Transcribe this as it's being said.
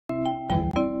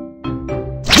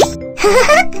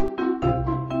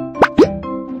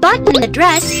Button the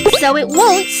dress so it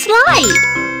won't slide.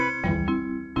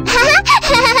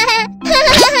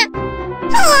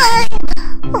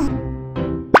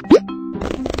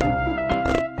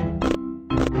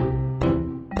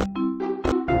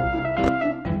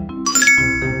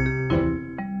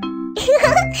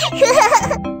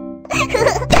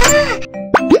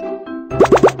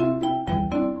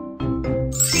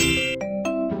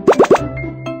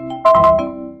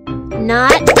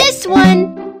 Not this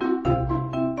one.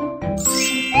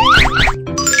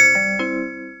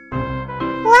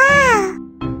 Wow!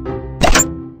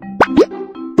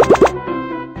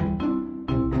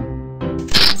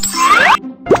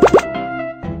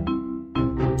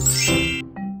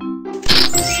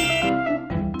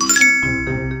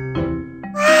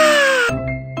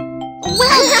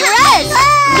 Well dressed!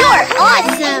 You're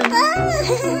awesome!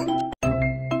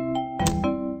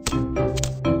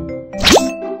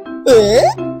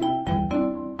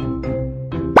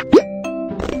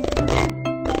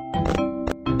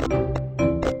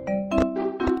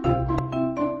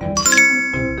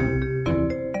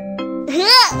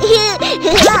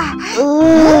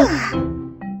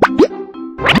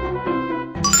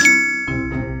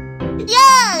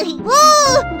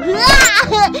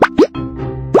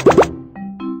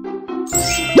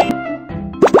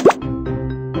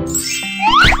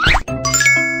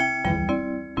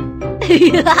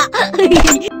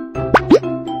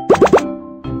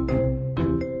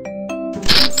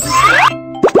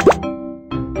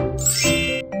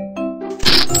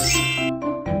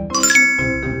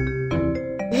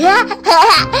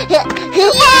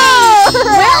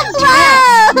 Well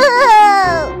dressed!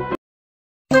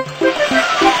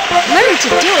 Learn to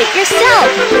do it yourself.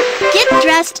 Get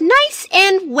dressed nice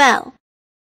and well.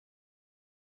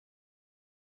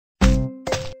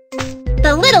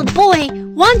 The little boy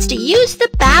wants to use the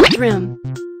bathroom.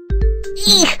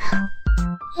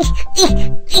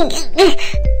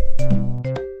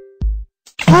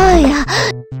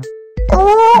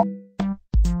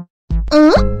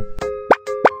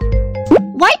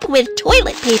 Wipe with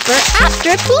toilet paper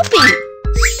after pooping.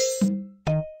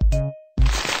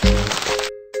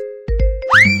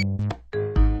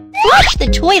 Flush the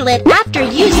toilet after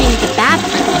using the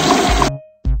bathroom.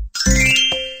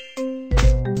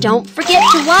 Don't forget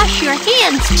to wash your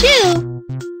hands too.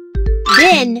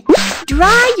 Then,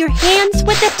 dry your hands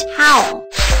with a towel.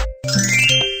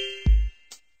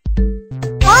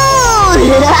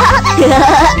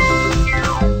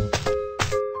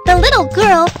 The little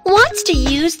girl wants to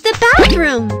use the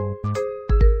bathroom.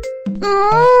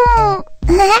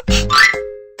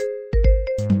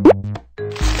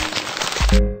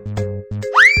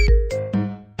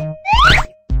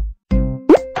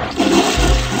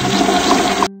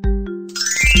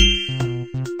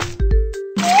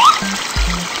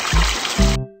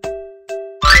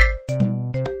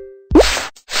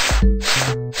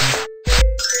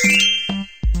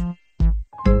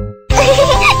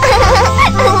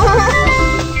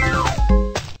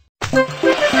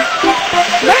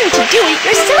 Learn to do it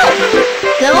yourself.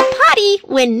 Go potty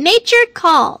when nature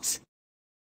calls.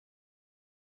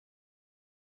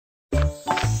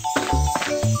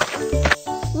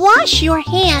 Wash your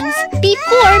hands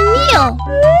before meal.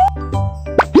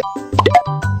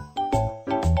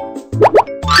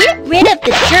 Get rid of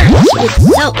the germs with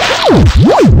soap.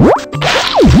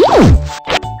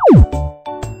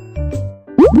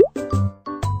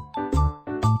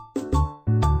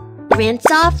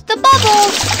 Rinse off the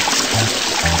bubbles.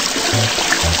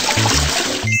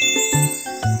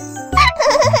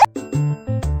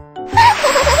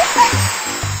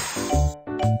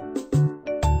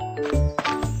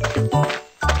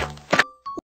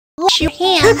 Wash your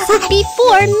hands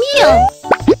before meal.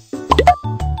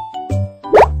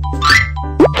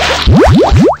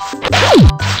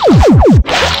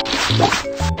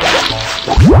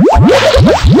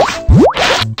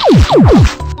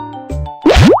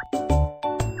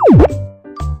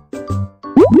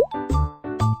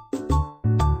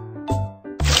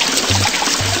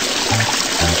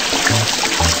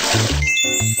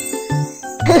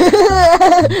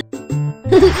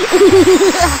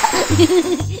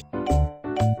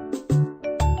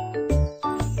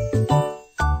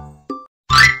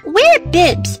 Wear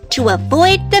bibs to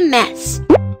avoid the mess.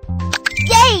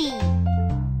 Yay!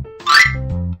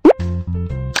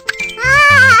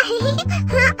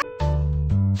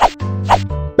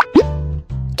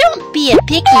 Don't be a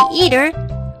picky eater.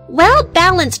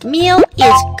 Well-balanced meal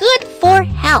is good for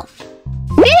health.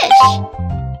 Fish.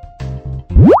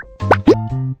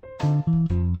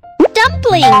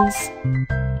 Dumplings.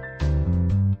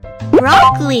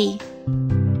 Broccoli.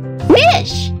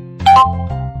 Fish.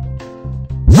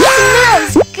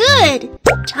 Good.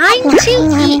 Time to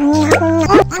eat.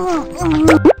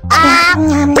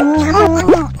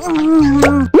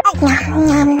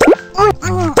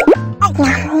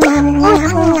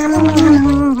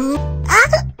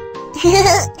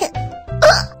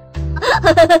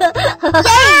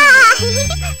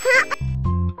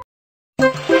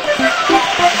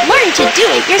 Learn to do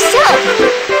it yourself.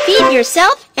 Feed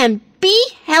yourself and be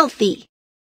healthy.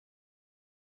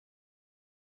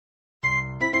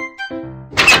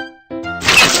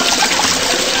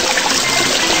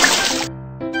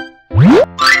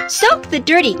 Soak the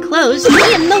dirty clothes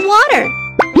in the water.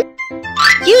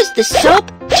 Use the soap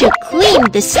to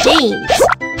clean the stains.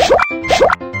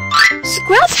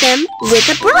 Scrub them with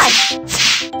a brush.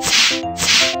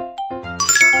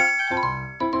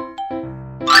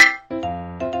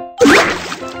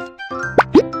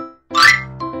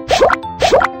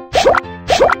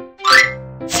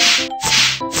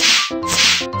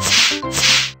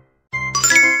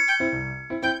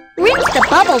 Rinse the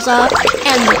bubbles off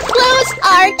and the clothes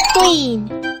are clean.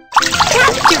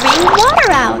 Tap to wring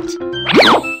water out.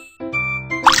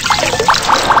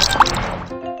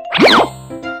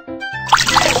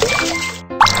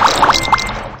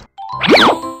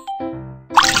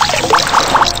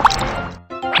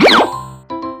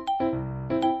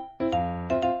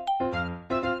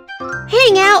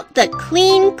 Hang out the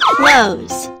clean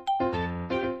clothes.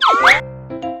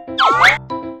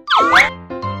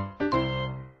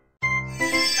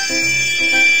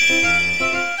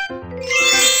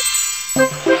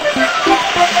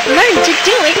 Learn to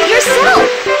do it yourself.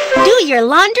 Do your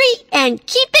laundry and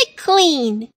keep it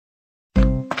clean.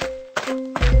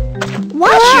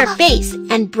 Wash your face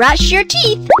and brush your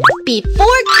teeth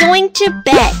before going to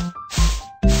bed.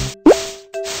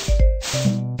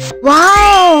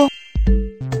 Wow!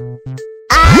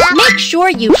 Make sure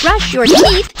you brush your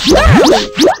teeth thoroughly.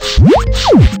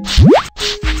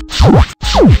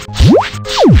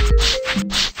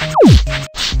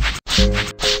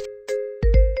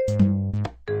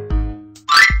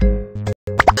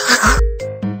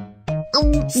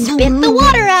 Spit the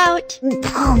water out.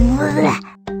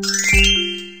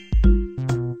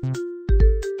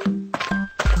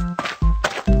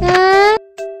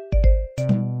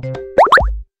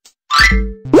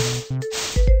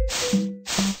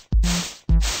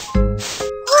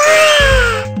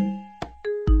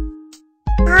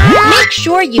 Make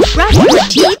sure you brush your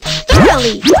teeth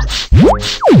thoroughly.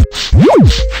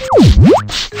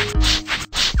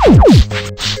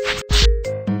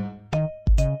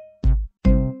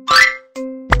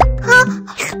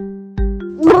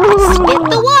 Spit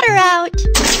the water out.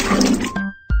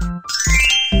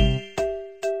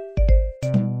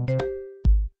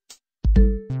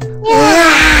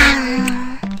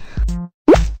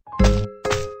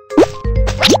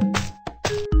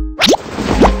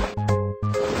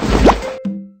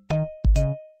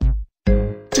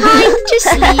 Time to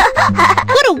sleep.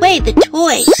 Put away the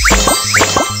toys.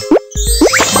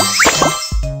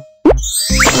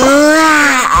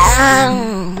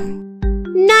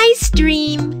 Nice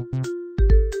dream.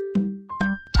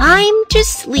 Time to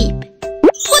sleep.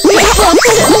 Put the books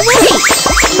away.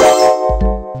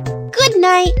 Good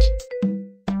night.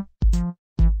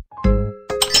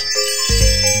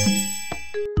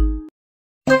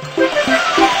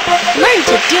 Learn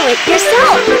to do it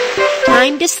yourself.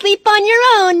 Time to sleep on your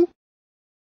own.